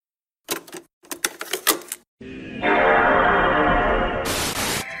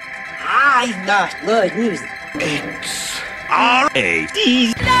I love good music. It's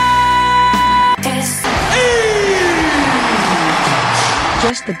R-A-D.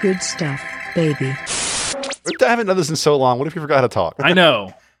 Just the good stuff, baby. I haven't done this in so long. What if you forgot how to talk? I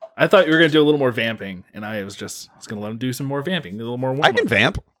know. I thought you were going to do a little more vamping, and I was going to let him do some more vamping, a little more warm-up. I can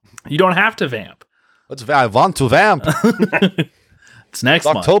vamp. You don't have to vamp. I want to vamp. It's next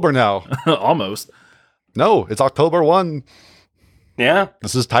It's month. October now. Almost. No, it's October 1. Yeah.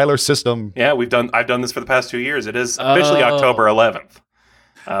 This is Tyler's system. Yeah, I've done this for the past 2 years. It is officially October 11th.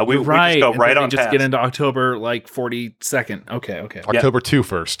 We just go right on just past. get into October 42nd. Okay. October 2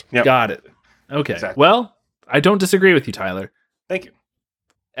 first. Yep. Got it. Okay. Exactly. Well, I don't disagree with you, Tyler. Thank you.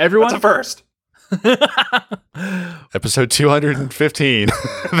 Everyone. That's a first. Episode 215.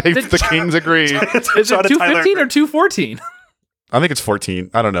 The Kings agree. Is it 215 or 214? I think it's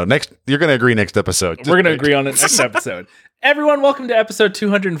 14. I don't know. You're going to agree next episode. We're going to agree on it next episode. Everyone, welcome to episode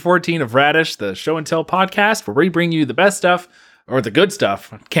 214 of Radish, the show and tell podcast, where we bring you the best stuff or the good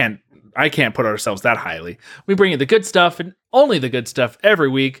stuff. I can't put ourselves that highly. We bring you the good stuff and only the good stuff every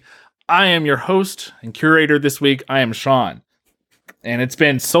week. I am your host and curator this week. I am Sean. And it's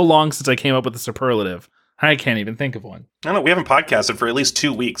been so long since I came up with a superlative. I can't even think of one. I don't know. We haven't podcasted for at least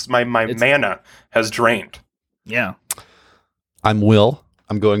 2 weeks. My mana has drained. Yeah. I'm Will.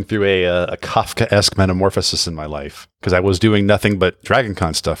 I'm going through a Kafka-esque metamorphosis in my life because I was doing nothing but Dragon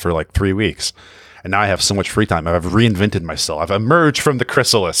Con stuff for like 3 weeks. And now I have so much free time. I've reinvented myself. I've emerged from the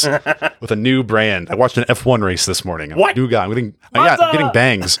chrysalis with a new brand. I watched an F1 race this morning. I'm What? a new guy. I'm getting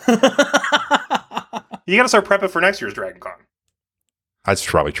bangs. You got to start prepping for next year's Dragon Con. That's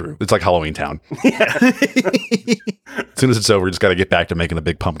probably true. It's like Halloween Town. As soon as it's over, we just got to get back to making the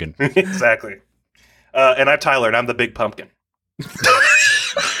big pumpkin. Exactly. And I'm Tyler, and I'm the big pumpkin.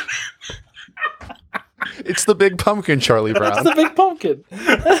 It's the big pumpkin, Charlie Brown. It's the big pumpkin.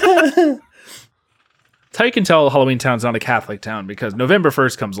 That's how you can tell Halloween Town's not a Catholic town, because November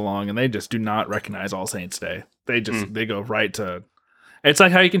 1st comes along and they just do not recognize All Saints Day. They go right to... It's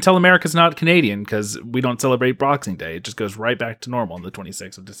like how you can tell America's not Canadian because we don't celebrate Boxing Day. It just goes right back to normal on the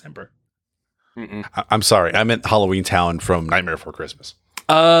 26th of December. I'm sorry. I meant Halloween Town from Nightmare Before Christmas.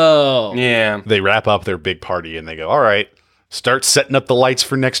 Oh. Yeah. They wrap up their big party and they go, all right, start setting up the lights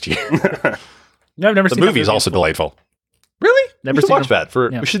for next year. No, I've never The seen movie is that also before. delightful. Really? Never We should seen watch it.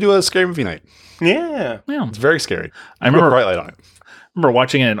 that. Yeah. We should do a scary movie night. Yeah. Yeah. It's very scary. I remember Put a bright light on it. remember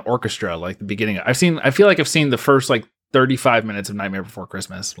watching it in orchestra, like the beginning. I feel like I've seen the first like 35 minutes of Nightmare Before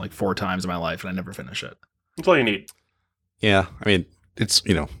Christmas like 4 times in my life, and I never finish it. That's all you need. Yeah. I mean, it's,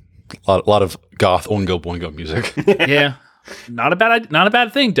 a lot of goth oingo boingo music. Yeah. Not a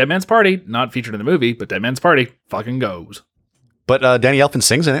bad thing. Dead Man's Party, not featured in the movie, but Dead Man's Party fucking goes. But Danny Elfman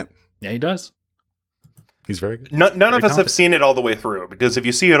sings in it. Yeah, he does. He's very good. None of us have confident. seen it all the way through, because if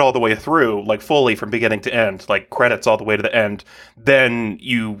you see it all the way through, like fully from beginning to end, like credits all the way to the end, then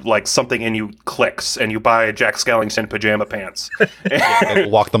you like something in you clicks and you buy Jack Skellington pajama pants.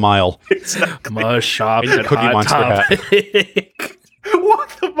 And Walk the Mile. Exactly. Must shop And at Cookie Hot Monster hat. Topic.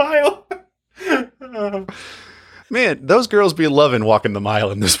 Walk the mile. Man, those girls be loving walking the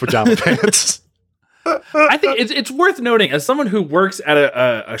mile in those pajama pants. I think it's worth noting, as someone who works at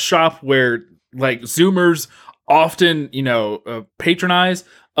a shop where like Zoomers often, patronize,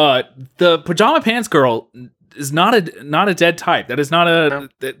 the pajama pants girl is not a dead type. That is not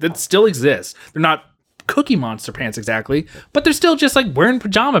that still exists. They're not Cookie Monster pants exactly, but they're still just like wearing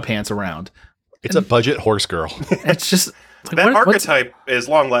pajama pants around. It's a budget horse girl. It's just like, That what's- archetype is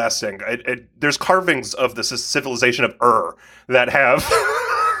long lasting. There's carvings of the civilization of that have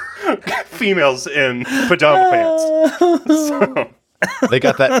females in pajama pants. So, They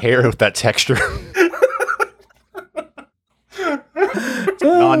got that hair with that texture.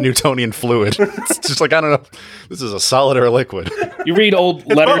 Non-Newtonian fluid. It's just like, I don't know. This is a solid or a liquid. You read old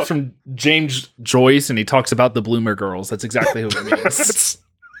letters from James Joyce, and he talks about the Bloomer Girls. That's exactly who it means.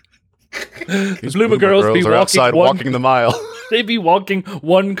 These Bloomer girls be are outside walking walking the mile. They be walking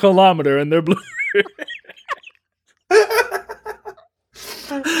 1 kilometer, and they're blue.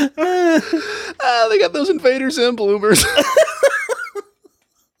 They got those invaders and bloomers.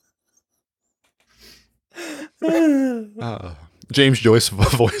 James Joyce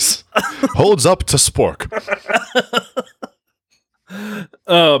voice holds up to spork.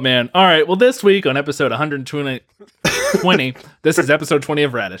 Oh, man. All right. Well, this week on episode 120, this is episode 20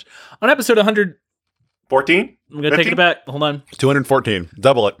 of Radish. On episode 100, 14? I'm going to take it back. Hold on. 214.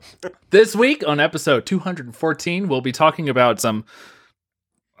 Double it. This week on episode 214, we'll be talking about some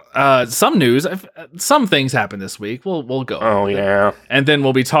news. Some things happened this week. We'll go. Oh, yeah. And then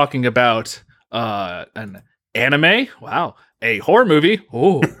we'll be talking about an anime. Wow. a horror movie.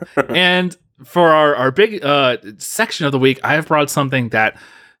 Ooh. And for our big section of the week, I have brought something that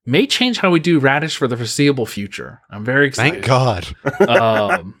may change how we do Radish for the foreseeable future. I'm very excited. Thank God.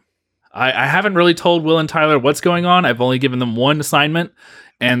 I haven't really told Will and Tyler what's going on. I've only given them one assignment,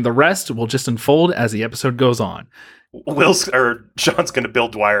 and the rest will just unfold as the episode goes on. Sean's going to Bill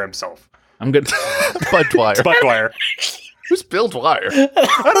Dwyer himself. I'm good. Bud Dwyer. Bud Dwyer. Who's Bill Dwyer?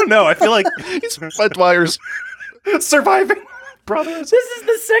 I don't know. I feel like He's Bud Dwyer's surviving brothers. This is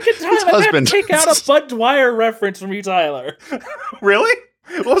the second time I've had to husband. take out a Bud Dwyer reference from you, Tyler. Really?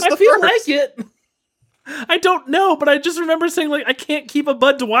 What was I the feel first? like it. I don't know, but I just remember saying like I can't keep a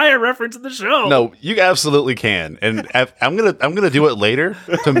Bud Dwyer reference in the show. No, you absolutely can, and I'm gonna do it later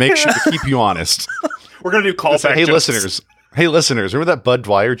to make sure to keep you honest. We're going to do callback Hey, jokes. listeners, remember that Bud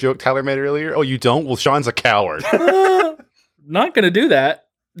Dwyer joke Tyler made earlier? Oh, you don't? Well, Sean's a coward. Not gonna do that.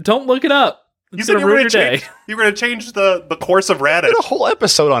 Don't look it up. You It's said gonna you were ruin going your to day. change. You were going to change the course of Radish. Did a whole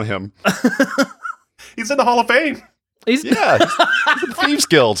episode on him. He's in the Hall of Fame. He's Yeah, he's in the Thieves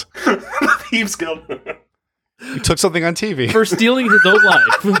Guild. Thieves Guild. He took something on TV. for stealing his own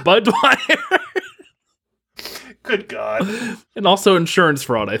life. Bud Dwyer. Good God. And also insurance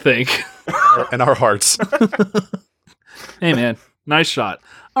fraud, I think. In our hearts. Hey man, nice shot.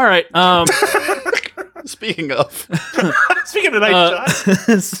 All right. Speaking of, Speaking of nice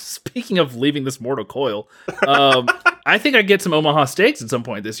shot. Speaking of leaving this mortal coil, I think I get some Omaha steaks at some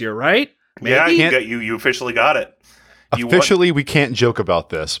point this year, right? Yeah, Maybe. you officially got it. You won. officially, we can't joke about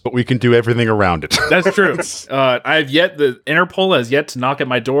this, but we can do everything around it. That's true. The Interpol has yet to knock at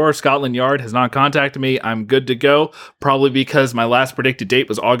my door. Scotland Yard has not contacted me. I'm good to go. Probably because my last predicted date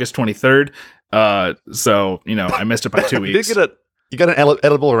was August 23rd. So I missed it by 2 You weeks. did you got an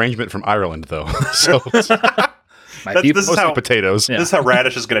edible arrangement from Ireland, though. So My This people- is mostly how potatoes. Yeah. this is how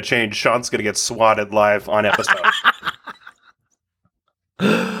Radish is going to change. Sean's going to get swatted live on episode.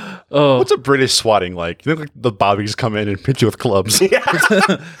 oh, What's a British swatting like? You think like the bobbies come in and hit you with clubs? Yeah.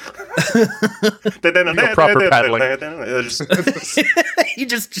 proper paddling. you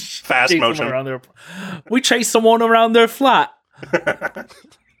just Fast chase someone motion. around their. We chase someone around their flat.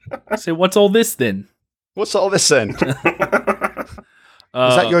 I say, what's all this then? What's all this then?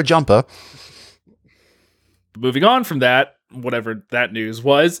 Is that your jumper? Moving on from that, whatever that news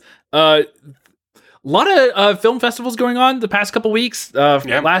was, a lot of film festivals going on the past couple weeks.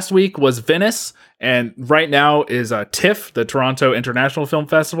 Last week was Venice, and right now is TIFF, the Toronto International Film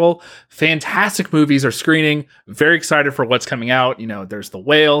Festival. Fantastic movies are screening. Very excited for what's coming out. There's The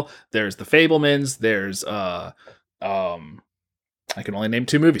Whale, there's The Fabelmans, there's I can only name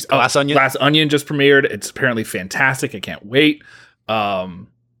 2 movies. Glass Onion? Glass Onion just premiered. It's apparently fantastic. I can't wait.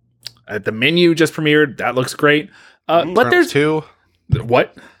 The Menu just premiered. That looks great. But there's 2,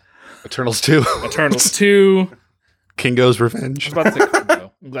 what? Eternals 2, Eternals 2. Kingo's Revenge. I was about to say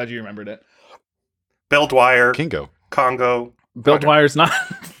Congo. I'm glad you remembered it. Bill Dwyer, Kingo. Congo. Bill Okay. Dwyer's not.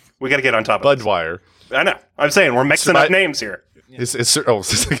 We got to get on top of Bud this. Dwyer. I know. I'm saying we're mixing up names here. It's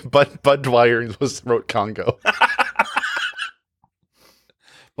like Bud Dwyer wrote Congo.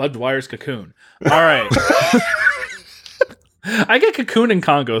 Bud Dwyer's Cocoon. All right. I get Cocoon and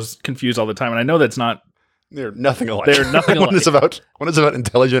Congos confused all the time, and I know that's not. They're nothing alike. They're nothing One is alike. about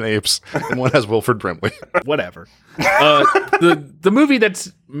intelligent apes, and one has Wilford Brimley. Whatever. The movie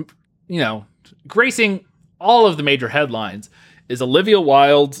that's gracing all of the major headlines is Olivia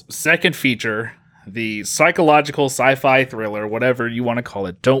Wilde's second feature, the psychological sci-fi thriller, whatever you want to call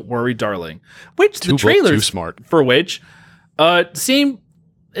it, Don't Worry, Darling, which the Too trailers smart. for which it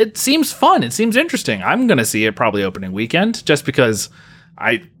seems fun. It seems interesting. I'm going to see it probably opening weekend just because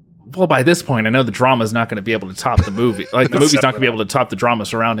by this point, I know the drama is not going to be able to top the movie. Like the movie's not going to be able to top the drama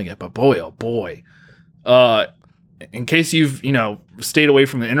surrounding it. But boy, oh boy. In case you've, stayed away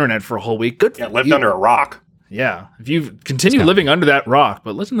from the internet for a whole week, good for Lived you. under a rock. Yeah. If you continue living under that rock,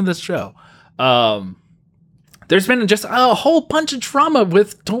 but listen to this show. There's been just a whole bunch of drama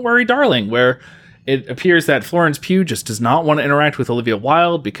with Don't Worry, Darling, where it appears that Florence Pugh just does not want to interact with Olivia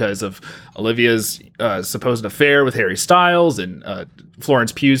Wilde because of Olivia's supposed affair with Harry Styles and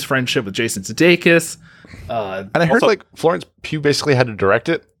Florence Pugh's friendship with Jason Sudeikis. And I heard Also- like Florence Pugh basically had to direct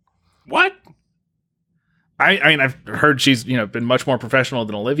it. What? I mean, I've heard she's been much more professional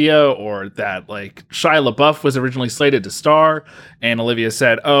than Olivia, or that like Shia LaBeouf was originally slated to star, and Olivia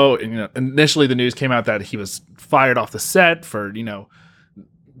said, "Oh," and, initially the news came out that he was fired off the set for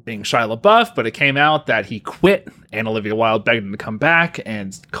being Shia LaBeouf, but it came out that he quit, and Olivia Wilde begged him to come back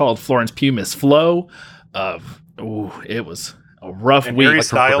and called Florence Pugh Miss Flo. It was a rough And week. Harry Like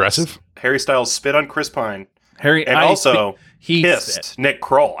from Styles. Progressive? Harry Styles spit on Chris Pine Harry and also he kissed Nick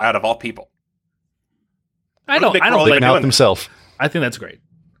Kroll out of all people. I don't Nick blame Kroll Taking been out doing? himself. I think that's great.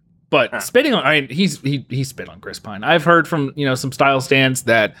 But spitting on, I mean, he spit on Chris Pine. I've heard from, some style stands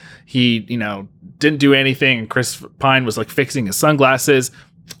that he, didn't do anything and Chris Pine was like fixing his sunglasses.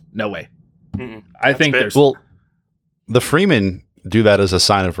 No way. I think spit. there's, Well, the Freemen do that as a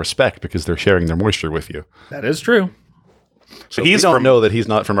sign of respect because they're sharing their moisture with you. that is true. So He's we don't from- know that he's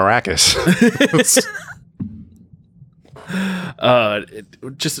not from Arrakis.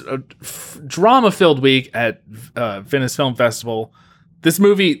 Just a drama-filled week at Venice Film Festival. This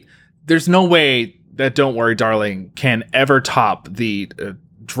movie, there's no way that Don't Worry, Darling can ever top the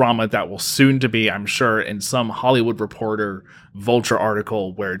drama that will soon to be, I'm sure, in some Hollywood Reporter Vulture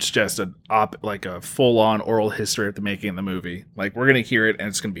article where it's just a full-on oral history of the making of the movie. Like, we're gonna hear it and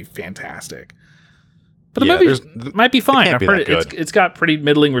it's gonna be fantastic. But the Yeah, movie might be fine. can't I've be heard that it. good. It's got pretty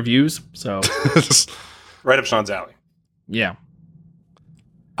middling reviews. So Right up Sean's alley. yeah.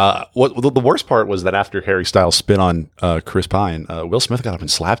 What the worst part was that after Harry Styles spit on Chris Pine, Will Smith got up and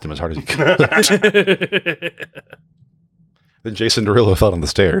slapped him as hard as he could. Then Jason Derulo fell on the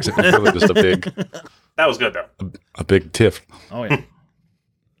stairs. It was really just That was good though. a big tiff. Oh yeah.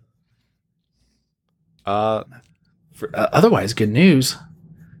 Otherwise, good news.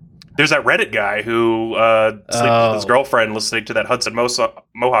 There's that Reddit guy who sleeps with his girlfriend listening to that Hudson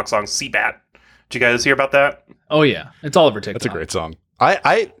Mohawk song "Seabat." Did you guys hear about that? Oh yeah, it's all over TikTok. That's a great song.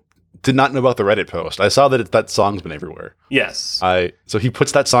 I did not know about the Reddit post. I saw that that song's been everywhere. Yes. So he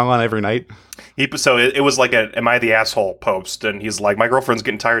puts that song on every night. It was like a "Am I the Asshole" post, and he's like, "My girlfriend's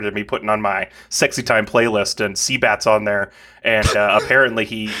getting tired of me putting on my sexy time playlist, and Seabat's on there." And apparently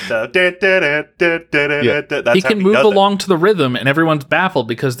he that's He how can move does it. along to the rhythm, and everyone's baffled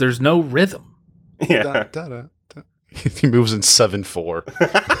because there's no rhythm. Yeah. Da, da, da, da. He moves in 7/4.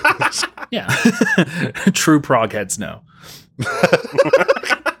 Yeah, true prog heads know.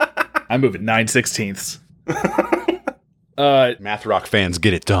 I move at 9/16. Math rock fans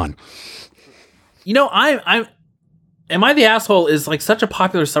get it done. I'm. Am I the Asshole is like such a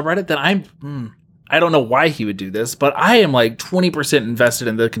popular subreddit that I don't know why he would do this, but I am like 20% invested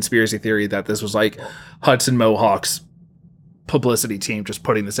in the conspiracy theory that this was like Hudson Mohawk's publicity team just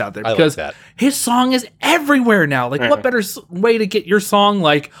putting this out there I like because that. his song is everywhere now. Like, what better way to get your song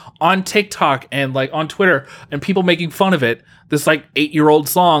like on TikTok and like on Twitter and people making fun of it, this like 8-year-old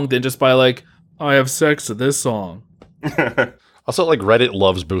song, than just by like, I have sex to this song. Also, like Reddit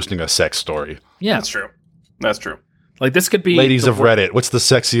loves boosting a sex story. Yeah, That's true. That's true. like this could be Ladies the of Reddit, what's the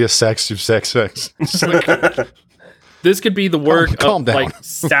sexiest sex you've sex? This could be the work Calm of down. like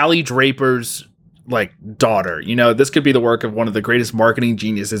Sally Draper's like daughter. This could be the work of one of the greatest marketing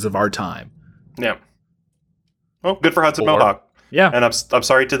geniuses of our time. Yeah. Well, good for Hudson Or- Mohawk. Yeah, And I'm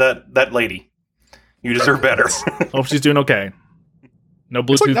sorry to that lady. You deserve better. hope she's doing okay. No like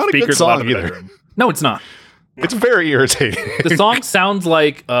Bluetooth not a good speakers allowed song in the either. bedroom. No, it's not. It's very irritating. The song sounds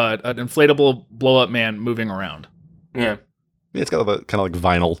like an inflatable blow-up man moving around. Yeah. It's got a kind of like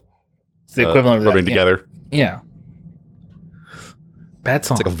vinyl It's the equivalent of that. rubbing together. Yeah. Bad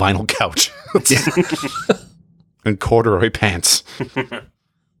song. It's like a vinyl couch. And corduroy pants.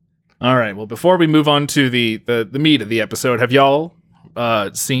 All right. Well, before we move on to the meat of the episode, have y'all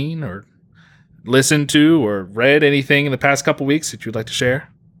seen or listened to or read anything in the past couple weeks that you'd like to share?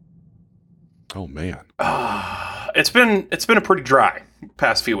 Oh man. It's been a pretty dry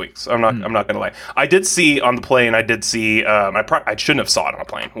past few weeks. I'm not gonna lie. I did see on the plane. I shouldn't have saw it on a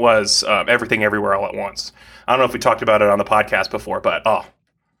plane. Was Everything Everywhere All at Once. I don't know if we talked about it on the podcast before, but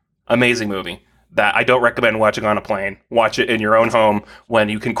amazing movie that I don't recommend watching on a plane. Watch it in your own home when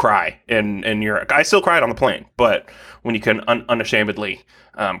you can cry. I still cried on the plane, but when you can unashamedly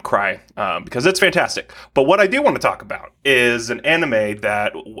cry because it's fantastic. But what I do want to talk about is an anime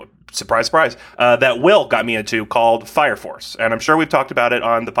that, surprise, surprise, that Will got me into called Fire Force. And I'm sure we've talked about it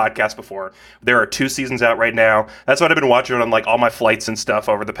on the podcast before. There are 2 seasons out right now. That's what I've been watching on like all my flights and stuff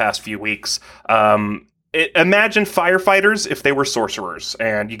over the past few weeks. Imagine firefighters if they were sorcerers,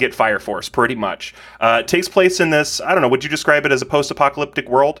 and you get Fire Force pretty much. It takes place in this, I don't know, would you describe it as a post-apocalyptic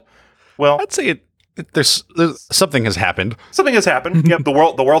world? Well, I'd say there's something has happened. something has happened. Yep, the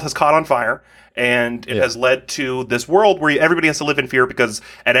world has caught on fire, and it has led to this world where everybody has to live in fear because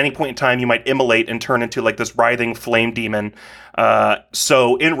at any point in time you might immolate and turn into like this writhing flame demon.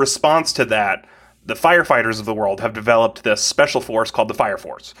 So in response to that, the firefighters of the world have developed this special force called the Fire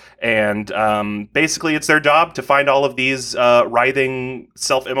Force. And basically it's their job to find all of these writhing,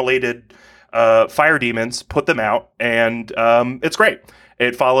 self-immolated fire demons, put them out, and it's great.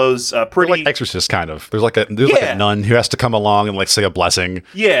 It follows pretty... Like Exorcist, kind of. There's like a nun who has to come along and like say a blessing.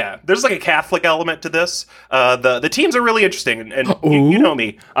 Yeah, there's like a Catholic element to this. The teams are really interesting, and you know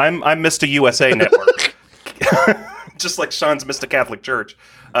me, I'm Mr. USA Network. just like Sean's missed a Catholic church.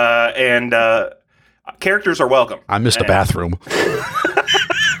 And characters are welcome. I missed a bathroom.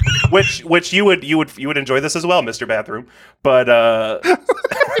 Which you would enjoy this as well, Mr. Bathroom. But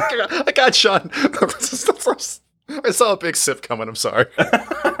I got Sean. I saw a big sip coming. I'm sorry.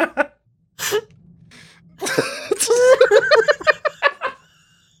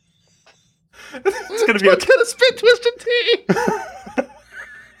 it's gonna be What kind of spit twisted tea?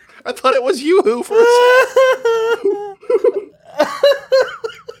 I thought it was you who first.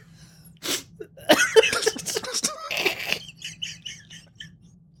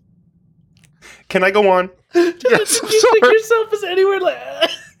 Can I go on? Yes, Do you think yourself is anywhere like?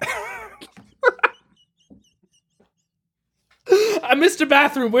 I missed a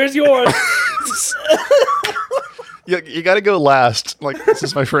bathroom. Where's yours? You got to go last. Like, this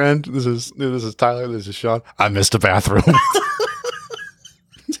is my friend. This is Tyler. This is Sean. I missed a bathroom.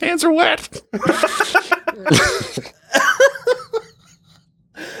 His hands are wet.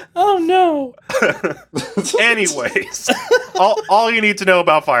 Oh no. Anyways, all you need to know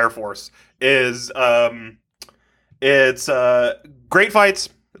about Fire Force is it's great fights.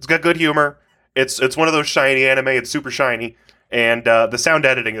 It's got good humor. It's one of those shiny anime. It's super shiny, and the sound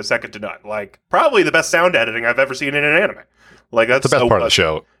editing is second to none. Like probably the best sound editing I've ever seen in an anime. Like that's The best part of the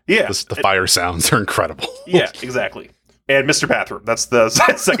show. Yeah, The fire sounds are incredible. yeah, exactly. And Mr. Bathroom. That's the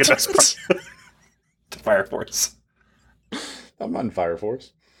second best part to Fire Force. I'm on Fire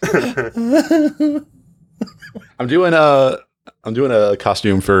Force. I'm doing a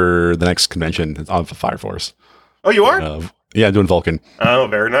costume for the next convention on Fire Force. Oh, you are? Yeah, I'm doing Vulcan Oh,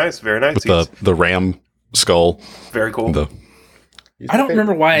 very nice. Very nice. with the ram skull. Very cool. I don't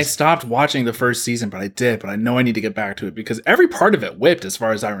remember why I stopped watching the first season, but I did. But I know I need to get back to it because every part of it whipped, as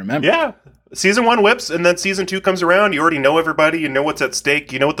far as I remember. Yeah. Season 1 whips, and then Season 2 comes around. You already know everybody. You know what's at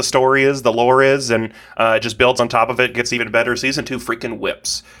stake. You know what the story is, the lore is, and it just builds on top of it. Gets even better. Season 2 freaking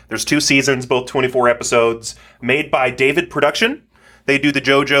whips. There's 2 seasons, both 24 episodes, made by David Production. They do the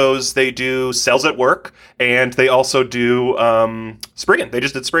JoJo's, they do Cells at Work, and they also do Spriggan. They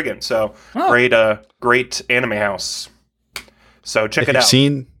just did Spriggan. So great anime house. So check it out.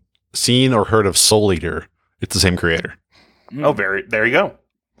 Seen or heard of Soul Eater? It's the same creator. Oh, there you go.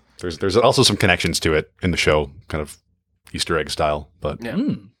 There's also some connections to it in the show, kind of Easter egg style. But Yeah.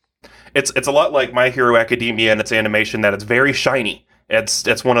 It's a lot like My Hero Academia and its animation that it's very shiny.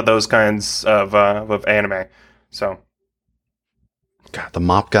 It's one of those kinds of anime. So God, the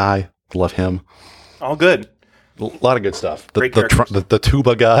mop guy, love him. all good. A lot of good stuff. Great characters. The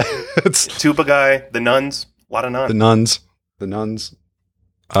tuba guy. It's Tuba guy, the nuns, a lot of nuns. the nuns.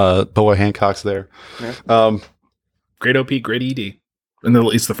 Boa Hancock's there. Yeah. Great OP, great ED. And at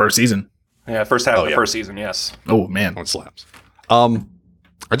least the first season. Yeah, first half of the yeah. first season, yes. Oh man. One slaps.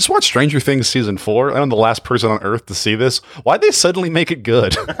 I just watched Stranger Things season 4. I'm the last person on earth to see this. Why'd they suddenly make it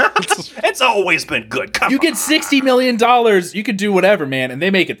good? It's always been good. Come You on. get $60 million, you could do whatever, man, and they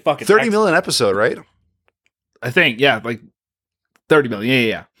make it fucking 30 million episode, right? I think, yeah, like 30 million.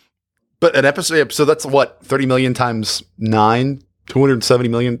 Yeah. But an episode, so that's what, 30 million times 9? 270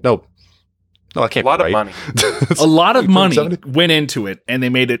 million? No, I can't. A lot be of right. money. A lot of money 270? went into it, and they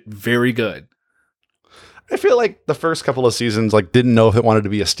made it very good. I feel like the first couple of seasons, like, didn't know if it wanted to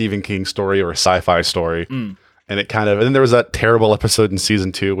be a Stephen King story or a sci-fi story. And it kind of, and then there was that terrible episode in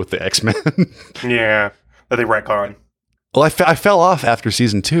season 2 with the X-Men. Yeah, that they retcon. Well, I fell off after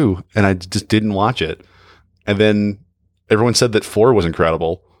season 2 and I just didn't watch it. And then everyone said that 4 was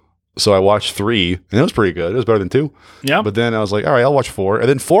incredible. So I watched 3 and it was pretty good. It was better than 2. Yeah. But then I was like, all right, I'll watch 4. And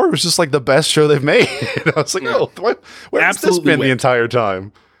then 4 was just like the best show they've made. And I was like, oh, where has this Absolutely been the win. entire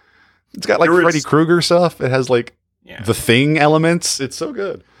time? It's got like There was- Freddy Krueger stuff. It has like Yeah. the Thing elements. It's so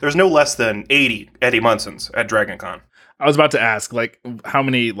good. There's no less than 80 Eddie Munsons at Dragon Con. I was about to ask, like, how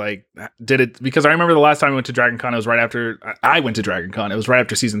many, like, did it, because I remember the last time I went to Dragon Con, it was right after, I went to Dragon Con, it was right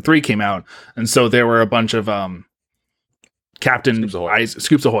after season 3 came out, and so there were a bunch of, Captain Scoops Ahoy.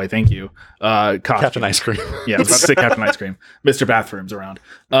 Scoops Ahoy, thank you. Captain Ice Cream. Yeah, I was about to say Captain Ice Cream. Mr. Bathrooms around.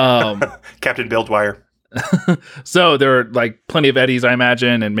 Captain Bill Dwyer. So there were, like, plenty of Eddies, I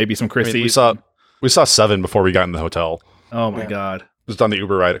imagine, and maybe some I Christies. mean, we saw 7 before we got in the hotel. Oh my God. Just on the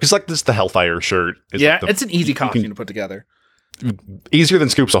Uber ride. Because like this is the Hellfire shirt. It's Yeah, like the- it's an easy you costume can- to put together. easier than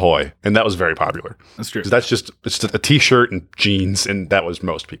Scoops Ahoy. And that was very popular. That's true. 'Cause it's just a t-shirt and jeans. And that was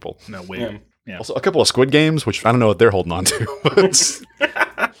most people. No, wait. Yeah. Also, a couple of Squid Games, which I don't know what they're holding on to. But it's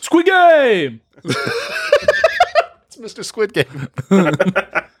Squid Game! Mr. Squid Game.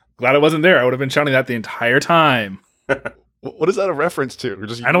 Glad I wasn't there. I would have been shouting that the entire time. What is that a reference to? Or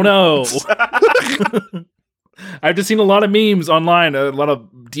just, I don't know. I've just seen a lot of memes online, a lot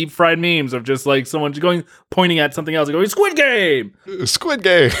of deep fried memes of just like someone pointing at something else and going, Squid Game! Squid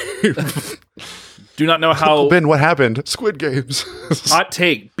Game. Do not know how. Ben, what happened? Squid Games. Hot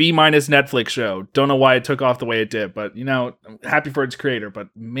take, B- Netflix show. Don't know why it took off the way it did, but I'm happy for its creator. But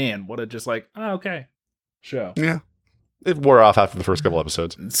man, what a just like, okay, show. Yeah. It wore off after the first couple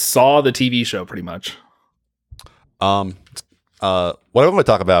episodes. Saw the TV show pretty much. What I want to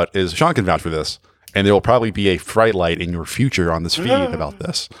talk about is Sean can vouch for this, and there will probably be a fright light in your future on this feed about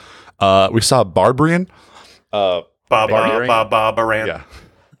this. We saw Barbarian. Barbarian. Yeah.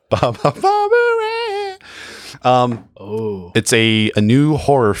 It's a new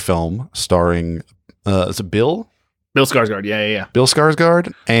horror film starring is it Bill Skarsgård. Yeah. Bill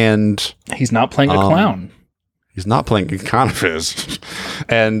Skarsgård, and He's not playing a clown. he's not playing. He kind of is.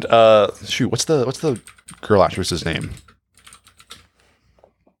 And what's the girl actress's name?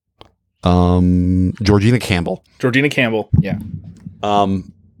 Georgina Campbell. Yeah.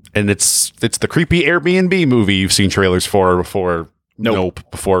 And it's the creepy Airbnb movie you've seen trailers for before. Nope.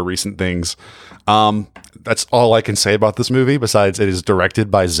 Before recent things. That's all I can say about this movie, besides it is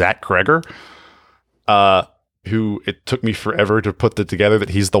directed by Zach Kreger, who it took me forever to put together that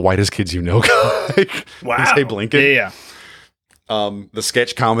he's the whitest kids you know guy. Wow. He's Abe Lincoln. Yeah. The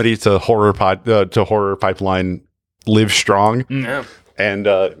sketch comedy to horror pipeline live strong. Yeah. And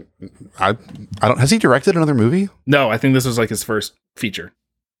I don't. Has he directed another movie? No, I think this was like his first feature.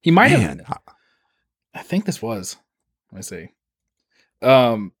 He might have. Man, I think this was. Let me see.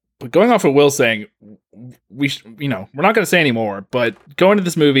 But going off what Will's saying, we're not going to say anymore, but go into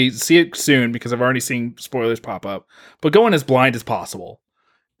this movie, see it soon because I've already seen spoilers pop up, but go in as blind as possible.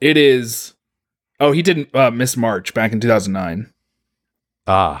 It is, he did Miss March back in 2009.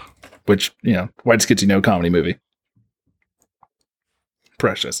 Which, whitest kids you know comedy movie.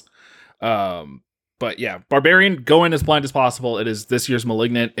 Precious. But yeah, Barbarian, go in as blind as possible. It is this year's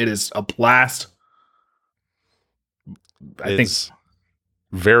Malignant. It is a blast. I think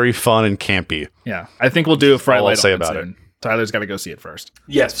very fun and campy. Yeah, I think we'll do a Fright All I'll Light say on about it soon. Tyler's got to go see it first.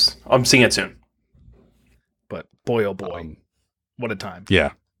 Yes, I'm seeing it soon. But boy, oh boy, what a time!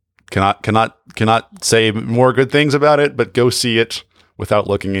 Yeah, cannot say more good things about it, but go see it without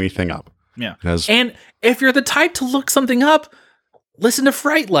looking anything up. Yeah, Because and if you're the type to look something up, listen to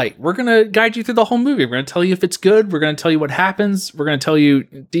Fright Light. We're gonna guide you through the whole movie. We're gonna tell you if it's good. We're gonna tell you what happens. We're gonna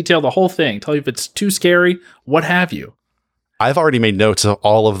detail the whole thing. Tell you if it's too scary, what have you. I've already made notes of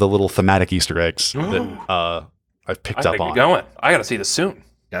all of the little thematic Easter eggs that I've picked up on. Going. I gotta see this soon.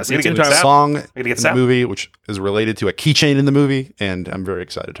 Yeah, see, it's There's Get a that. song Gotta get in the that. movie which is related to a keychain in the movie, and I'm very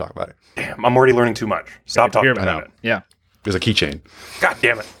excited to talk about it. Damn, I'm already learning too much. Stop talking Hear about about it. Yeah. There's a keychain. God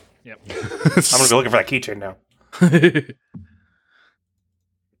damn it. Yep. I'm gonna be looking for that keychain now.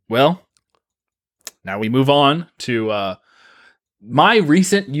 Well, now we move on to my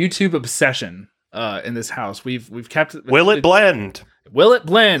recent YouTube obsession in this house. We've kept Will it blend? Will it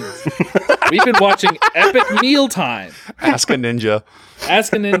blend? We've been watching Epic Mealtime. Ask a Ninja.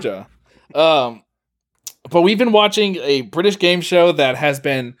 Ask a Ninja. But we've been watching a British game show that has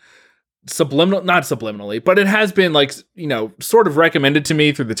been not subliminally, but it has been sort of recommended to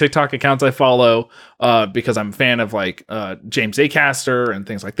me through the TikTok accounts I follow, because I'm a fan of James Acaster and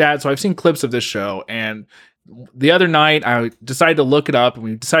things like that. So I've seen clips of this show, and the other night I decided to look it up and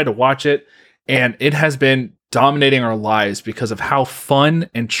we decided to watch it, and it has been dominating our lives because of how fun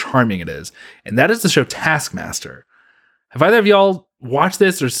and charming it is. And that is the show Taskmaster. Have either of y'all watched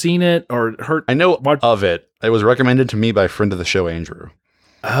this or seen it or heard? I know of it. It was recommended to me by a friend of the show, Andrew.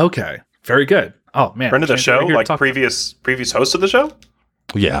 Okay. Very good. Oh man. Friend of the Andrew, show? we're here to Like talk- previous host of the show?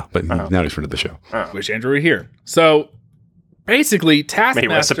 Yeah, but now he's friend of the show. Wish Andrew were here. So basically, May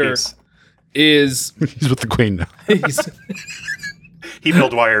Taskmaster recipes. is He's with the Queen now. he's, He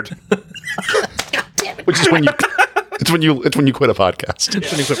built wired. Which is when you it's when you quit a podcast.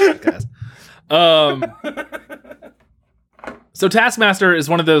 So Taskmaster is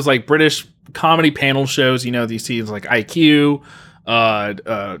one of those British comedy panel shows. These see like IQ.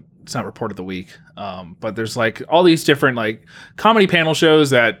 It's not Report of the Week. But there's all these different comedy panel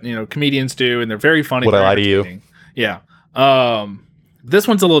shows that comedians do, and they're very funny. Would I very lie to you? entertaining. Yeah. This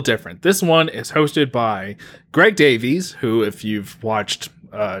one's a little different. This one is hosted by Greg Davies, who, if you've watched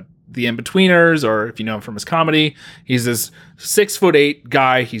The In-Betweeners, or if you know him from his comedy, he's this 6'8"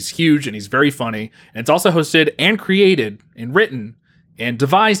 guy. He's huge and he's very funny. And it's also hosted and created and written and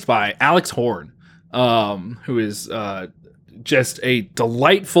devised by Alex Horn, who is just a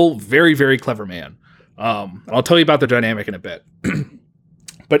delightful, very, very clever man. I'll tell you about the dynamic in a bit.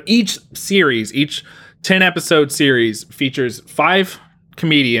 But each 10-episode series features 5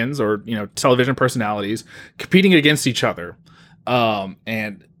 comedians or, you know, television personalities competing against each other.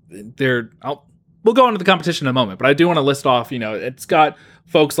 And we'll go into the competition in a moment, but I do want to list off, you know, it's got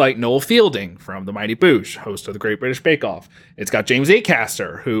folks like Noel Fielding from The Mighty Boosh, host of the Great British Bake Off. It's got James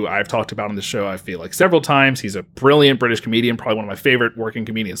Acaster, who I've talked about on the show, I feel like, several times. He's a brilliant British comedian, probably one of my favorite working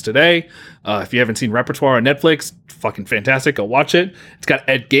comedians today. If you haven't seen Repertoire on Netflix, fucking fantastic. Go watch it. It's got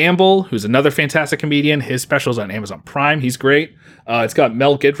Ed Gamble, who's another fantastic comedian. His special's on Amazon Prime. He's great. It's got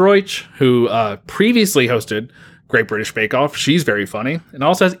Mel Giedroyc, who previously hosted Great British Bake Off. She's very funny. And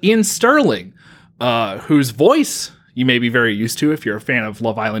also has Ian Sterling, whose voice you may be very used to if you're a fan of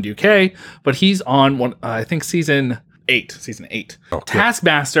Love Island UK, but he's on I think season 8. Oh,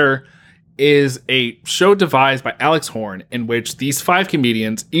 Taskmaster is a show devised by Alex Horn in which these 5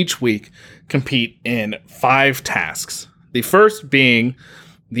 comedians each week compete in 5 tasks. The first being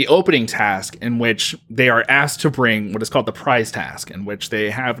the opening task, in which they are asked to bring what is called the prize task, in which they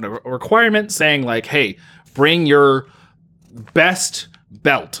have a requirement saying like, hey, bring your best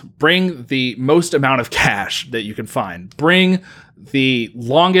belt, bring the most amount of cash that you can find, bring the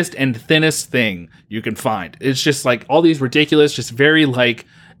longest and thinnest thing you can find. It's just like all these ridiculous, just very like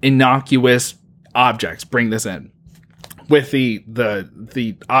innocuous objects. Bring this in, with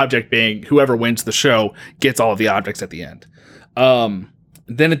the object being whoever wins the show gets all of the objects at the end.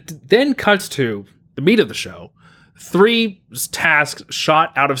 Then it then cuts to the meat of the show. 3 tasks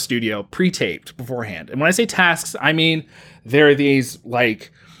shot out of studio, pre-taped beforehand. And when I say tasks, I mean there are these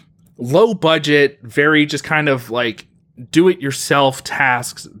like low budget, very just kind of like do-it-yourself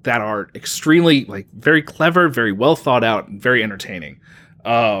tasks that are extremely like very clever, very well thought out, and very entertaining.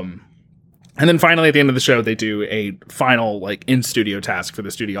 And then finally at the end of the show, they do a final like in-studio task for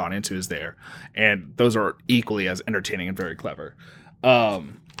the studio audience who is there. And those are equally as entertaining and very clever.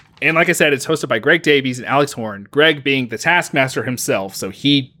 And like I said, it's hosted by Greg Davies and Alex Horn. Greg being the taskmaster himself, so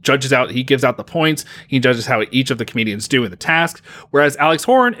he gives out the points, he judges how each of the comedians do in the tasks. Whereas Alex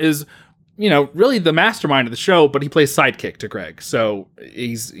Horn is, you know, really the mastermind of the show, but he plays sidekick to Greg. So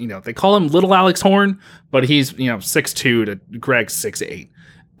he's, you know, they call him Little Alex Horn, but he's, you know, 6'2" to Greg's 6'8",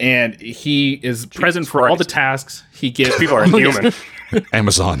 and he is present for all the tasks. He gives people are human.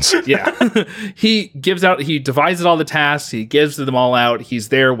 Amazons. Yeah. He devises all the tasks. He gives them all out. He's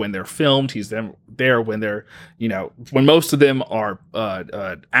there when they're filmed. He's there when they're, you know, when most of them are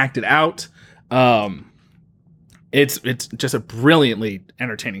acted out. It's just a brilliantly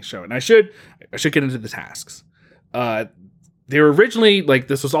entertaining show. And I should get into the tasks. They were originally like,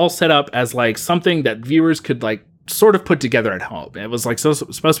 this was all set up as like something that viewers could like sort of put together at home. It was like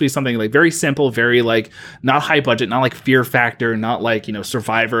supposed to be something like very simple, very like not high budget, not like Fear Factor, not like, you know,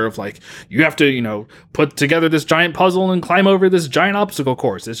 Survivor of like you have to, you know, put together this giant puzzle and climb over this giant obstacle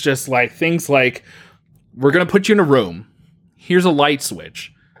course. It's just like things like, we're going to put you in a room. Here's a light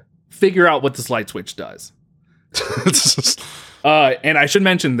switch. Figure out what this light switch does. And I should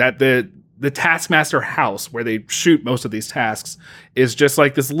mention that the Taskmaster house where they shoot most of these tasks is just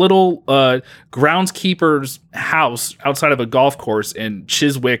like this little groundskeeper's house outside of a golf course in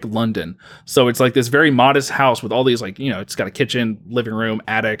Chiswick, London. So it's like this very modest house with all these like, you know, it's got a kitchen, living room,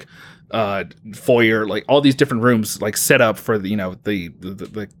 attic, foyer, like all these different rooms like set up for the, you know,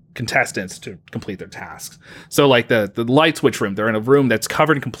 the contestants to complete their tasks. So like the light switch room, they're in a room that's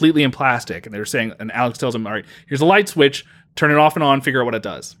covered completely in plastic, and they're saying, and Alex tells them, all right, here's a light switch, turn it off and on, figure out what it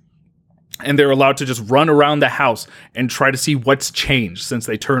does. And they're allowed to just run around the house and try to see what's changed since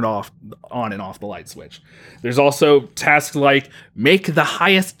they turned on and off the light switch. There's also tasks like make the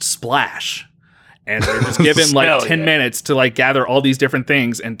highest splash. And they're just given like 10 minutes to like gather all these different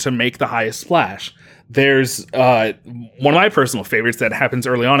things and to make the highest splash. There's one of my personal favorites that happens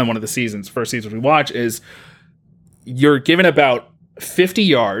early on in one of the seasons, first season we watch, is you're given about 50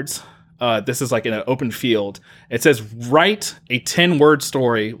 yards. This is like in an open field. It says write a 10-word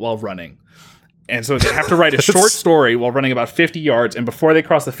story while running. And so they have to write a short story while running about 50 yards. And before they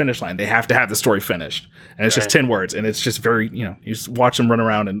cross the finish line, they have to have the story finished. And it's just 10 words. And it's just very, you know, you just watch them run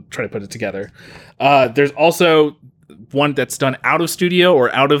around and try to put it together. There's also one that's done out of studio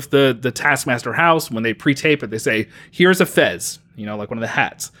or out of the Taskmaster house. When they pre-tape it, they say, here's a fez, you know, like one of the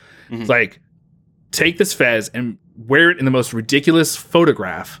hats. Mm-hmm. It's like, take this fez and wear it in the most ridiculous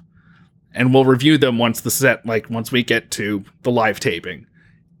photograph. And we'll review them once we get to the live taping.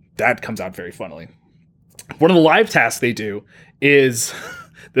 That comes out very funnily. One of the live tasks they do is,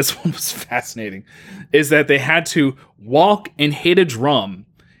 this one was fascinating, is that they had to walk and hit a drum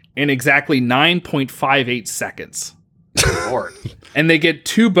in exactly 9.58 seconds. Lord. And they get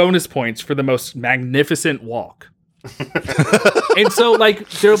 2 bonus points for the most magnificent walk. And so like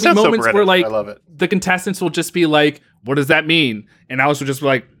there'll be Sounds so moments where British. like I love it. the contestants will just be like, what does that mean? And Alex will just be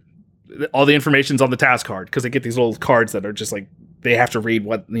like, all the information's on the task card, because they get these little cards that are just like they have to read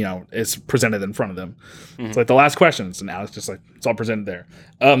what is presented in front of them. It's like the last questions, and Alex just like it's all presented there.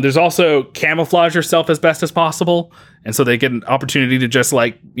 There's also camouflage yourself as best as possible, and so they get an opportunity to just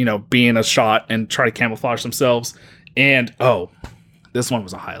like be in a shot and try to camouflage themselves. And this one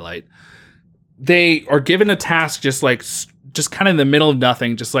was a highlight. They are given a task just kind of in the middle of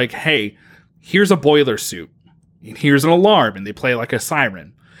nothing, just like, hey, here's a boiler suit, here's an alarm, and they play like a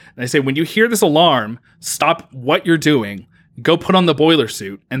siren. And they say, when you hear this alarm, stop what you're doing, go put on the boiler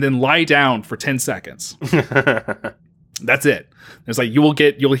suit, and then lie down for 10 seconds. That's it. It's like you'll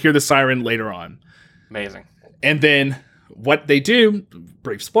hear the siren later on. Amazing. And then what they do,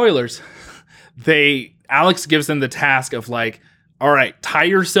 brief spoilers, Alex gives them the task of like, all right, tie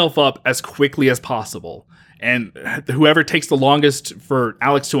yourself up as quickly as possible. And whoever takes the longest for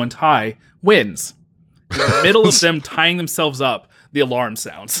Alex to untie wins. In the middle of them tying themselves up, the alarm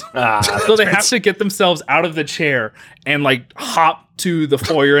sounds. So they have to get themselves out of the chair and like hop to the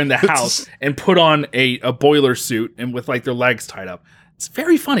foyer in the house and put on a boiler suit and with like their legs tied up. It's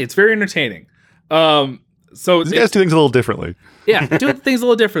very funny. It's very entertaining. So These guys do things a little differently. Yeah, do things a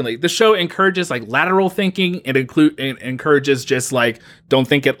little differently. The show encourages like lateral thinking. It encourages just like don't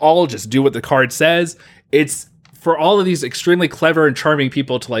think at all, just do what the card says. It's for all of these extremely clever and charming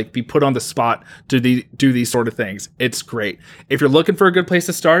people to like be put on the spot to do these sort of things. It's great. If you're looking for a good place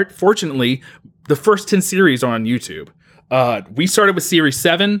to start, fortunately, the first 10 series are on YouTube. We started with series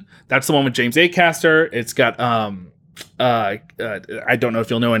 7. That's the one with James Acaster. It's got I don't know if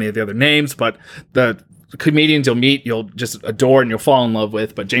you'll know any of the other names, but the comedians you'll meet, you'll just adore and you'll fall in love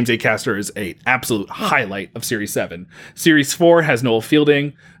with. But James Acaster is an absolute highlight of Series 7. Series 4 has Noel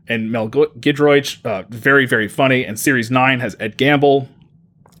Fielding and Mel Giedroyc, very, very funny. And Series 9 has Ed Gamble.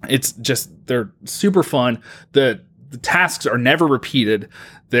 It's just, they're super fun. The tasks are never repeated.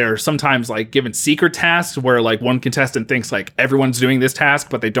 They're sometimes like given secret tasks where like one contestant thinks like everyone's doing this task,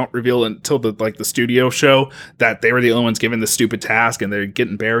 but they don't reveal until the studio show that they were the only ones given the stupid task and they get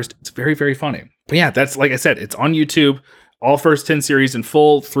embarrassed. It's very, very funny. But yeah, that's, like I said, it's on YouTube, all first 10 series in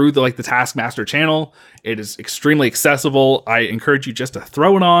full through the Taskmaster channel. It is extremely accessible. I encourage you just to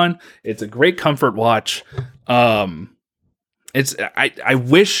throw it on. It's a great comfort watch. I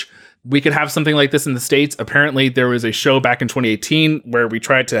wish we could have something like this in the States. Apparently there was a show back in 2018 where we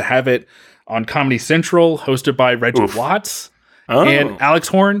tried to have it on Comedy Central, hosted by Reggie Watts and Alex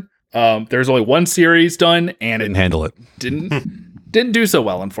Horn. There's only one series done and Didn't handle it. Didn't do so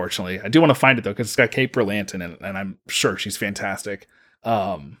well, unfortunately. I do want to find it though, because it's got Kate Berlant in it, and I'm sure she's fantastic.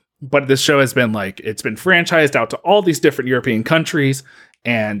 But this show has been it's been franchised out to all these different European countries,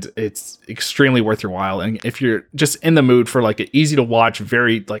 and it's extremely worth your while. And if you're just in the mood for an easy to watch,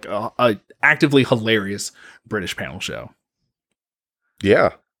 very actively hilarious British panel show.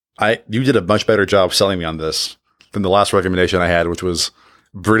 Yeah. You did a much better job selling me on this than the last recommendation I had, which was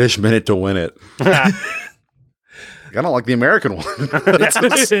British Minute to Win It. I don't like the American one.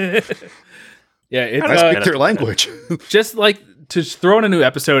 Yeah, it's I speak their language. just to throw in a new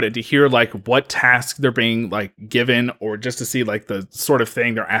episode and to hear what task they're being given, or just to see the sort of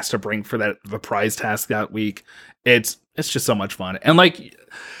thing they're asked to bring for the prize task that week. It's just so much fun. And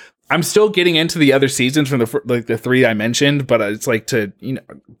I'm still getting into the other seasons from the 3 I mentioned, but it's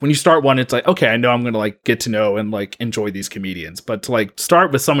when you start one, it's okay, I know I'm going to get to know and enjoy these comedians, but to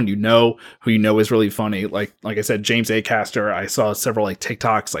start with someone who is really funny. Like I said, James Acaster, I saw several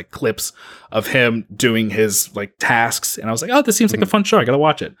TikToks, clips of him doing his tasks, and I was oh, this seems like a fun show. I got to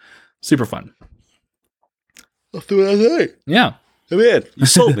watch it. Super fun. I'll do what I say. Yeah. I'm in. You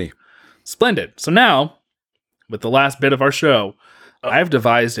sold me. Splendid. So now, with the last bit of our show, I've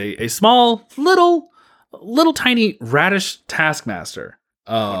devised a small, little tiny Radish Taskmaster.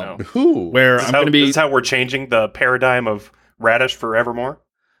 Where I'm going to be. This is how we're changing the paradigm of Radish forevermore.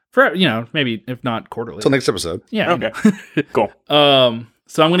 For maybe if not quarterly. Until next episode. Yeah. Okay. Cool.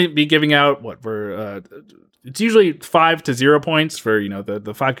 So I'm going to be giving out it's usually 5 to 0 points for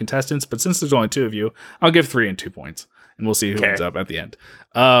the 5 contestants, but since there's only 2 of you, I'll give 3 and 2 points, and we'll see who ends up at the end.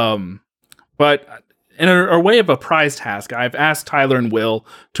 But in a way of a prize task, I've asked Tyler and Will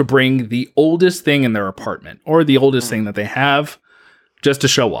to bring the oldest thing in their apartment, or the oldest thing that they have, just to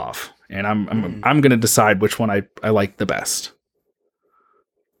show off. And I'm going to decide which one I like the best,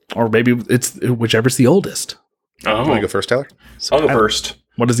 or maybe it's whichever's the oldest. Oh, You want to go first, Tyler? I'll go first.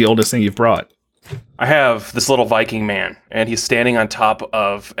 What is the oldest thing you've brought? I have this little Viking man, and he's standing on top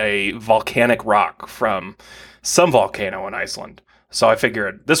of a volcanic rock from some volcano in Iceland. So I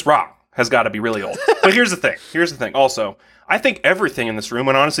figured this rock has got to be really old. But here's the thing. Also, I think everything in this room,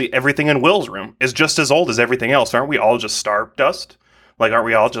 and honestly everything in Will's room, is just as old as everything else. Aren't we all just star dust? Like, aren't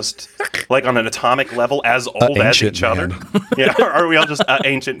we all just, like, on an atomic level as old as each other? Yeah, are we all just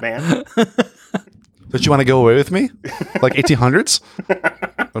ancient man? Don't you want to go away with me? Like 1800s?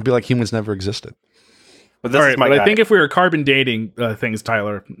 It'd be like humans never existed. But this All is right, my but guy. I think if we were carbon dating things,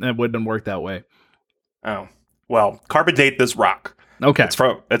 Tyler, it wouldn't work that way. Oh, well, carbon date this rock. Okay.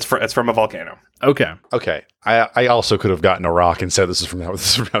 It's from a volcano. Okay. Okay. I also could have gotten a rock and said this is from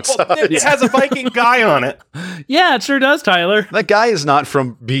outside. It has a Viking guy on it. Yeah, it sure does, Tyler. That guy is not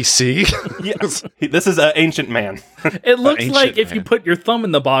from BC. Yes. This is an ancient man. It looks ancient like if you man. put your thumb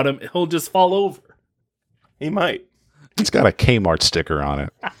in the bottom, he'll just fall over. He might. He's got a Kmart sticker on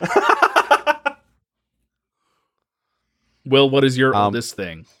it. Will, what is your oldest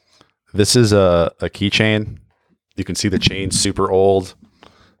thing? This is a keychain. You can see the chain's super old.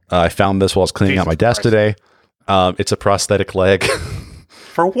 I found this while I was cleaning out my desk today. It's a prosthetic leg.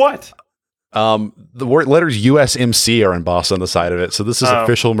 For what? The letters USMC are embossed on the side of it. So this is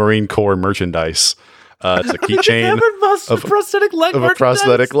official Marine Corps merchandise. It's a keychain of prosthetic leg of a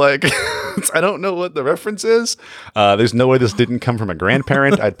prosthetic leg. I don't know what the reference is. There's no way this didn't come from a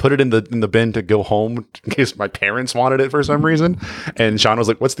grandparent. I'd put it in the bin to go home in case my parents wanted it for some reason. And Sean was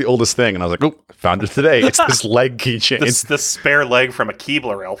like, "What's the oldest thing?" And I was like, "Oh, found it today. It's this leg keychain." It's the spare leg from a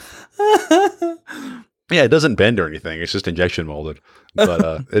Keebler elf. Yeah, it doesn't bend or anything. It's just injection molded.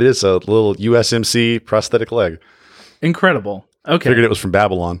 But it is a little USMC prosthetic leg. Incredible. Okay. Figured it was from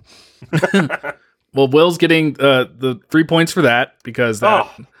Babylon. Well, Will's getting the 3 points for that because that,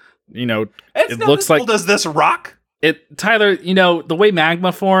 It's it not looks as like old as this rock. it. Tyler, the way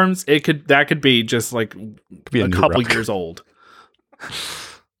magma forms, that could be just like be a a new couple rock. years old.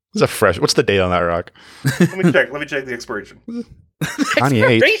 It's a fresh. What's the date on that rock? Let me check the expiration.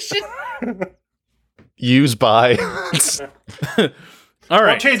 98. Used by. All I'm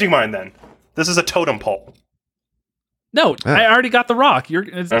right. changing mine then. This is a totem pole. No, I already got the rock.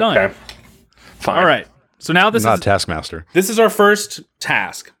 It's done. Okay. Fine. All right. So now this Not is a taskmaster. this is our first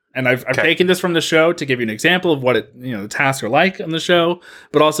task, and I've taken this from the show to give you an example of what the tasks are like on the show,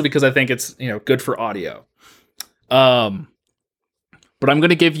 but also because I think it's good for audio. But I'm going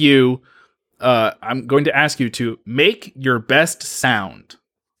to give you. I'm going to ask you to make your best sound.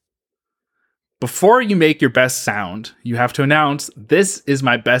 Before you make your best sound, you have to announce, "This is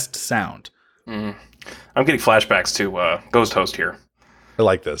my best sound." I'm getting flashbacks to Ghost Host here. I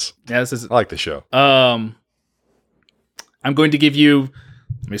like this. Yeah, this is. I like the show. I'm going to give you.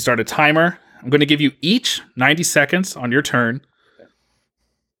 Let me start a timer. I'm going to give you each 90 seconds on your turn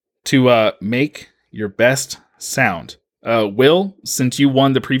to make your best sound. Will, since you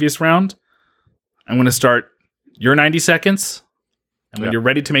won the previous round, I'm going to start your 90 seconds. And when you're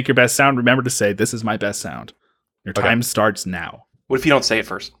ready to make your best sound, remember to say, "This is my best sound." Your time starts now. What if you don't say it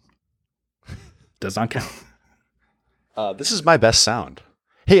first? Does not count. This is my best sound.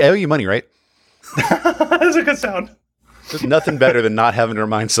 Hey, I owe you money, right? That's a good sound. There's nothing better than not having to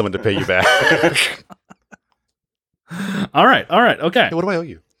remind someone to pay you back. All right. Okay. Hey, what do I owe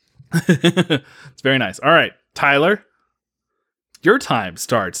you? It's very nice. All right, Tyler, your time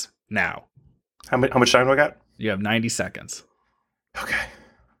starts now. How much time do I got? You have 90 seconds.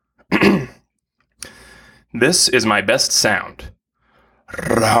 Okay. This is my best sound.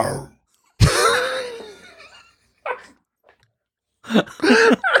 Rawr. That's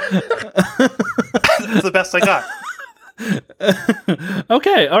the best I got.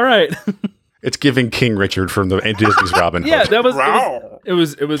 Okay, all right. It's giving King Richard from the Disney's Robin Hood. Yeah, that was Rawr. it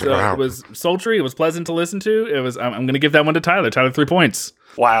was sultry. It was pleasant to listen to. It was. I'm going to give that one to Tyler. Tyler, 3 points.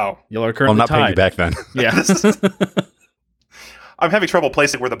 Wow. Y'all are Well, currently I'm not paying you tied. back then. Yeah. I'm having trouble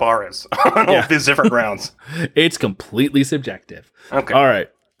placing where the bar is on all these different rounds. It's completely subjective. Okay. All right.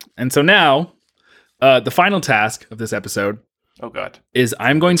 And so now, the final task of this episode Oh God. is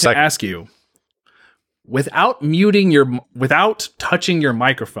I'm going to ask you, without touching your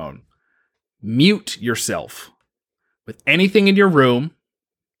microphone, mute yourself with anything in your room,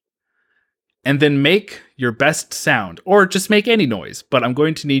 and then make your best sound, or just make any noise. But I'm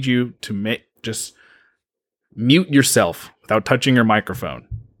going to need you to just mute yourself without touching your microphone.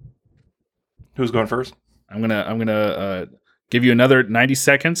 Who's going first? I'm gonna give you another 90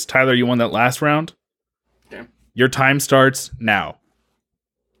 seconds. Tyler, you won that last round. Okay. Your time starts now.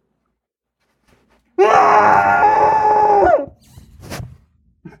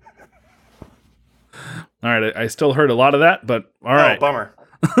 All right, I still heard a lot of that, but all right. Oh, bummer.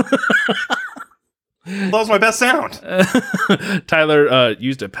 That was my best sound. Tyler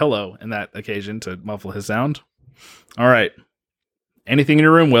used a pillow in that occasion to muffle his sound. All right. Anything in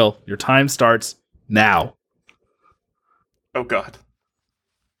your room, Will. Your time starts now. Oh God,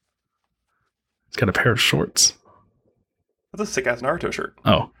 He's got a pair of shorts. that's a sick ass Naruto shirt.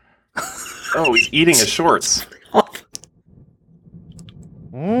 Oh. Oh, he's eating his shorts.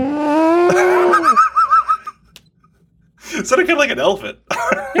 It sounded kind of like an elephant.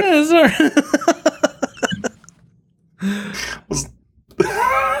 Yeah, sorry.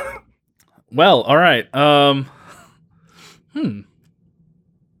 Well, all right.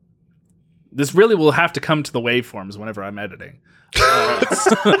 This really will have to come to the waveforms whenever I'm editing.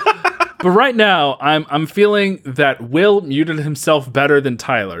 But right now, I'm feeling that Will muted himself better than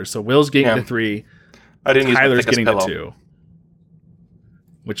Tyler. So Will's getting to 3. I didn't Tyler's use my getting to pillow. 2.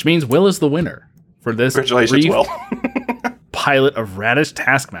 Which means Will is the winner for this Congratulations, brief Will. pilot of Radish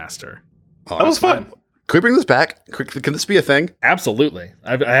Taskmaster. That was fun. Can we bring this back? Can this be a thing? Absolutely.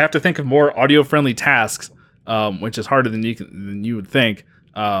 I have to think of more audio-friendly tasks, which is harder than you would think.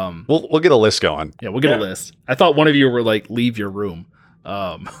 We'll get a list going. Yeah, we'll get a list. I thought one of you were like, leave your room.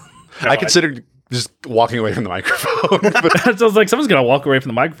 I considered just walking away from the microphone. But So I was like, someone's gonna walk away from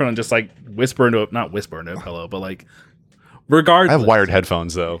the microphone and just like not whisper into a pillow, but like, regardless. I have wired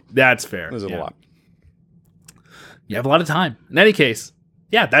headphones though. That's fair. There's a lot. You have a lot of time. In any case,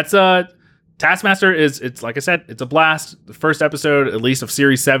 yeah, that's Taskmaster it's like I said, it's a blast. The first episode, at least of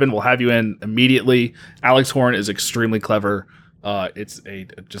Series 7, will have you in immediately. Alex Horn is extremely clever. It's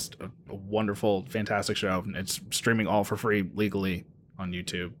just a wonderful, fantastic show. It's streaming all for free legally on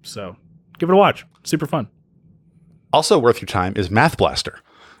YouTube. So give it a watch. Super fun. Also worth your time is Math Blaster,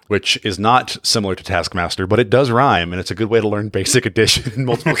 which is not similar to Taskmaster, but it does rhyme, and it's a good way to learn basic addition and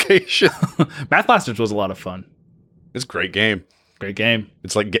multiplication. Math Blasters was a lot of fun. It's a great game. Great game.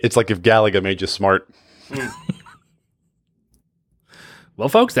 It's like if Galaga made you smart. Well,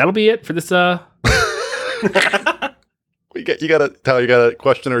 folks, that'll be it for this. You got a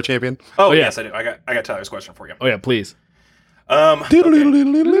question or a champion? Oh, yeah. yes, I do. I got Tyler's question for you. Oh yeah, please.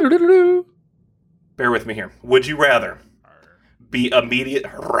 Okay. Bear with me here. Would you rather be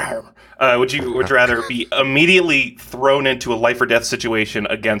would you rather be immediately thrown into a life or death situation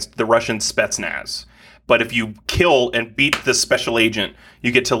against the Russian Spetsnaz? But if you kill and beat the special agent,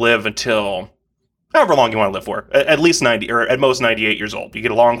 you get to live until however long you want to live for, at least 90 or at most 98 years old. You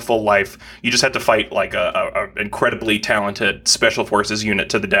get a long, full life. You just have to fight like a incredibly talented special forces unit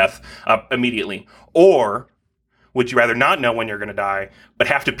to the death immediately. Or would you rather not know when you're going to die, but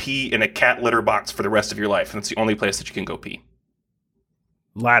have to pee in a cat litter box for the rest of your life? And it's the only place that you can go pee.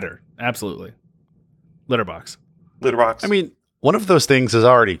 Ladder, absolutely. Litter box. Litter box. I mean, one of those things is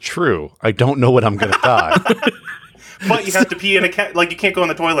already true. I don't know when I'm going to die. But you have to pee in a cat. Like, you can't go in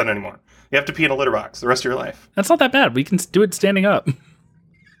the toilet anymore. You have to pee in a litter box the rest of your life. That's not that bad. We can do it standing up.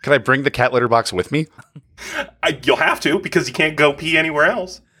 Can I bring the cat litter box with me? You'll have to, because you can't go pee anywhere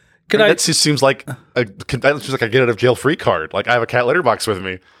else. That just seems like a get out of jail free card. Like, I have a cat litter box with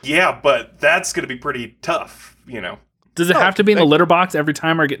me. Yeah, but that's going to be pretty tough, you know. Does it have to be in the litter box every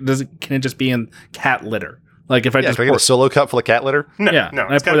time, or can it just be in cat litter? Like if I just can I get a solo cup full of cat litter? No, Yeah, no,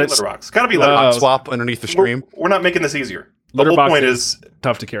 and it's I got to put be it- litter box. It's got to be litter box. Swap underneath the stream. We're not making this easier. The litter whole box point is is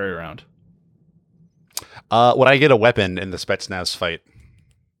tough to carry around. Would I get a weapon in the Spetsnaz fight?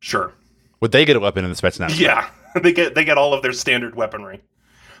 sure. Would they get a weapon in the Spetsnaz fight? Yeah, they get all of their standard weaponry.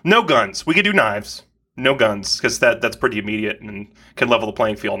 No guns. We could do knives. No guns, because that's pretty immediate and can level the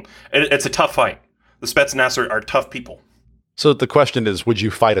playing field. It's a tough fight. The Spetsnaz are tough people. So the question is, would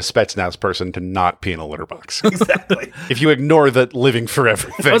you fight a Spetsnaz person to not pee in a litter box? Exactly. If you ignore the living forever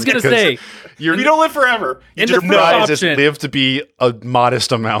thing. I was gonna because say You don't live forever. You In just the your first prize is option- live to be a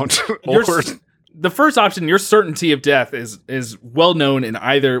modest amount. your Or the first option, your certainty of death is well known in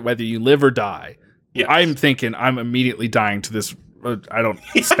either whether you live or die. Yes. I'm thinking I'm immediately dying to this.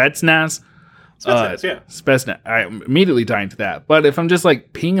 Spetsnaz. Spetsnaz, yeah. Spetsnaz. I'm immediately dying to that. But if I'm just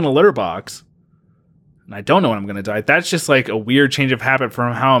like peeing in a litter box and I don't know when I'm going to die, that's just like a weird change of habit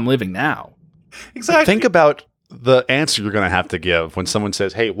from how I'm living now. Exactly. think about the answer you're going to have to give when someone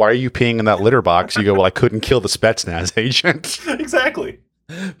says, "Hey, why are you peeing in that litter box?" You go, "Well, I couldn't kill the Spetsnaz agent. Exactly.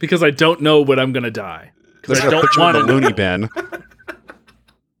 Because I don't know when I'm going to die. Because I They're going to don't put you in want the to. loony bin."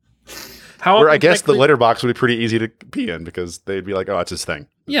 How Where I often can guess the clean- litter box would be pretty easy to pee in because they'd be like, "Oh, it's his thing."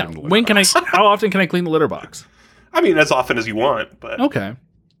 Yeah. Put him in the When litter can I? box. How often can I clean the litter box? I mean, as often as you want, but Okay.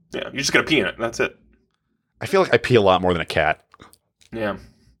 yeah, you're just gonna pee in it. That's it. I feel like I pee a lot more than a cat. Yeah.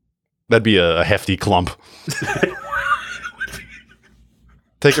 That'd be a hefty clump.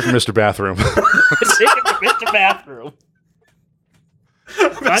 Take it from Mr. Bathroom. Take it to Mr. Bathroom.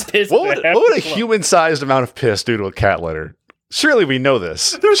 My piss What is a would a hefty clump. human-sized amount of piss do to a cat litter? Surely we know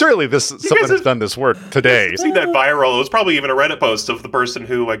this. Surely someone has done this work today. You see that viral? It was probably even a Reddit post of the person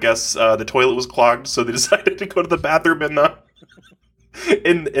who, I guess, the toilet was clogged, so they decided to go to the bathroom in the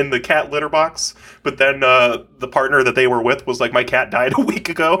cat litter box. But then the partner that they were with was like, "My cat died a week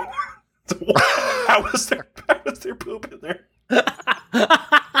ago." So, how was their poop in there?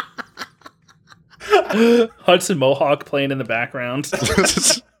 Hudson Mohawk playing in the background.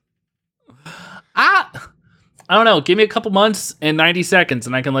 I don't know. Give me a couple months and 90 seconds,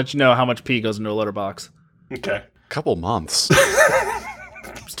 and I can let you know how much pee goes into a litter box. Okay. Couple months.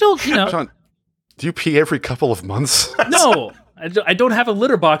 Still, you know. Sean, do you pee every couple of months? No, I don't have a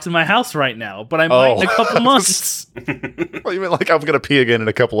litter box in my house right now, but I might in a couple months. Well, you mean like I'm going to pee again in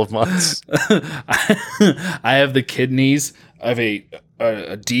a couple of months? I have the kidneys of a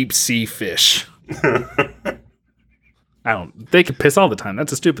deep sea fish. They can piss all the time.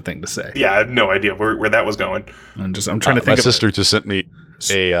 That's a stupid thing to say. Yeah, I had no idea where that was going. I'm trying to think my of sister just sent me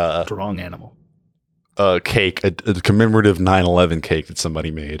a strong animal. A cake, a commemorative 9/11 cake that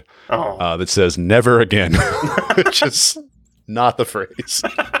somebody made that says "Never again," which is not the phrase.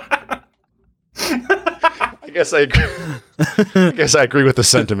 I guess I agree with the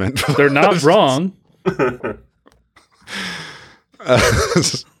sentiment. They're not wrong.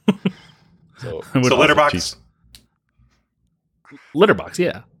 So Litterbox. Litterbox,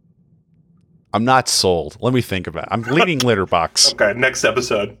 yeah. I'm not sold. Let me think about it. I'm leaning Litterbox. Okay, next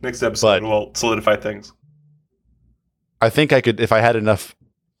episode we'll solidify things. I think I could, if I had enough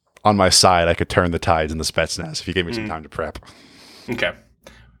on my side, I could turn the tides in the Spetsnaz if you gave me some time to prep. Okay.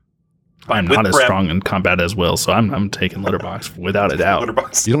 I'm not as strong in combat as Will, so I'm taking Litterbox without a doubt.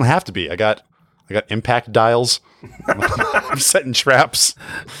 Litterbox. You don't have to be. I got impact dials. I'm setting traps.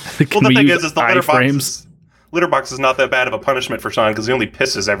 Well, the thing is the Litterbox is not that bad of a punishment for Sean because he only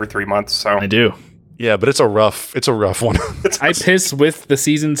pisses every 3 months. So I do. Yeah, but it's a rough one. I piss with the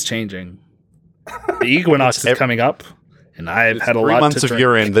seasons changing. The equinox is coming up, and I've had a 3 lot months to of drink.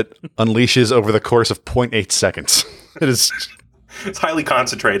 urine that unleashes over the course of 0.8 seconds. It is. It's highly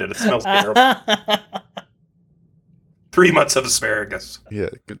concentrated. It smells terrible. 3 months of asparagus. Yeah,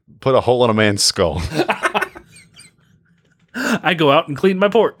 put a hole in a man's skull. I go out and clean my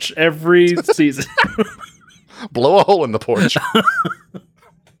porch every season. Blow a hole in the porch.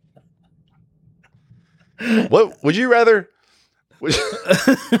 What would you rather?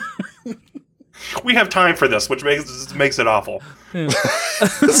 We have time for this, which makes it awful. Yeah.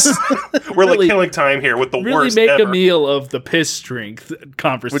 We're like killing time here with the really worst make ever. a meal of the piss strength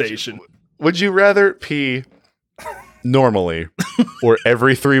conversation. Would you rather pee normally or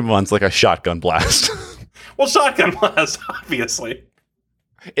every 3 months like a shotgun blast? Well, shotgun blast, obviously.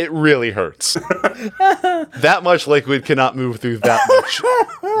 It really hurts. That much liquid cannot move through that much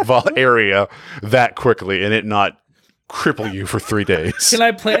area that quickly and it not cripple you for 3 days. Can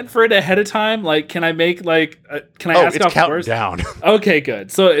I plan for it ahead of time? Like, can I make can I ask it's off counting work? down. Okay,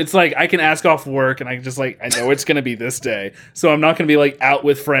 good. So it's like I can ask off work and I can just I know it's gonna be this day. So I'm not gonna be out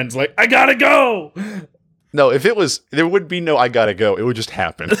with friends I gotta go. No, if it was, there would be no I gotta go. It would just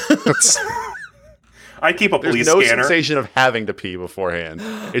happen. I keep a police There's no scanner. sensation of having to pee beforehand.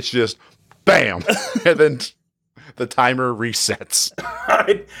 It's just bam, and then the timer resets.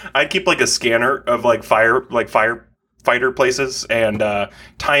 I'd keep a scanner of firefighter places and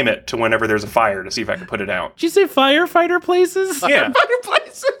time it to whenever there's a fire to see if I can put it out. Did you say firefighter places? Yeah,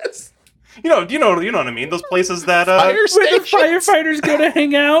 fireplaces. You know what I mean. Those places that Fire Where the stations. firefighters go to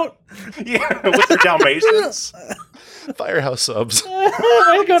hang out. yeah, with their Dalmatians. Firehouse subs.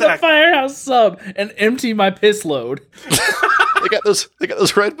 I go to Exactly. Firehouse Sub and empty my piss load. They got those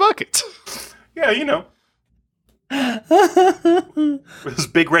red buckets. Yeah, where those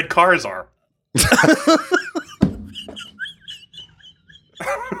big red cars are. I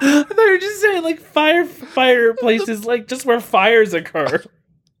thought you were just saying firefighter places, just where fires occur.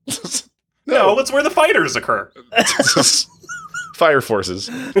 No, it's where the fighters occur. Fire forces.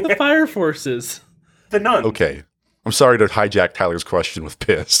 The fire forces. The nuns. Okay. I'm sorry to hijack Tyler's question with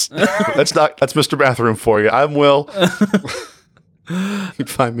piss. That's Mr. Bathroom for you. I'm Will. You can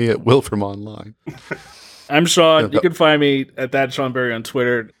find me at Will from Online. I'm Sean. You can find me at that Sean Berry on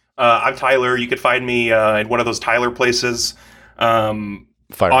Twitter. I'm Tyler. You could find me in one of those Tyler places.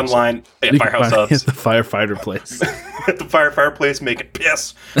 Firehouse. Online at You can Firehouse find me Subs. at the firefighter place. At the fireplace making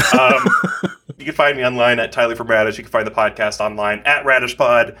piss. You can find me online at Tyler from Radish. You can find the podcast online at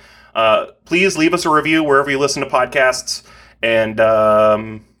RadishPod. Please leave us a review wherever you listen to podcasts. And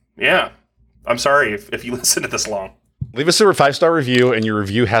yeah, I'm sorry if you listen to this long. Leave us a 5-star review, and your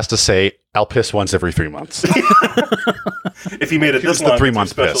review has to say, I'll piss once every 3 months. If you made it this the long, 3 it's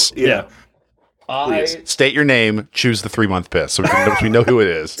month special. piss. Yeah. Please. State your name, choose the 3-month piss so we know who it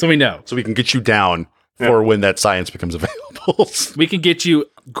is. So we know. So we can get you down for when that science becomes available. We can get you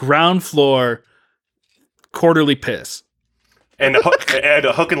ground floor quarterly piss. And a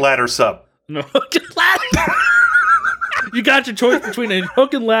hook and ladder sub. No, hook and ladder. You got your choice between a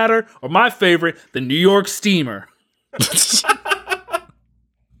hook and ladder or my favorite, the New York Steamer.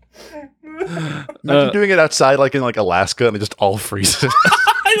 Imagine doing it outside, like in like Alaska, and it just all freezes.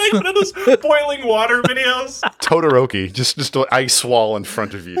 I like one of those boiling water videos. Todoroki, just an ice wall in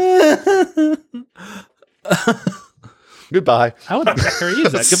front of you. Goodbye. I would never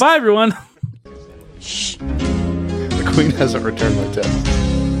use that. Goodbye, everyone. The queen hasn't returned my text.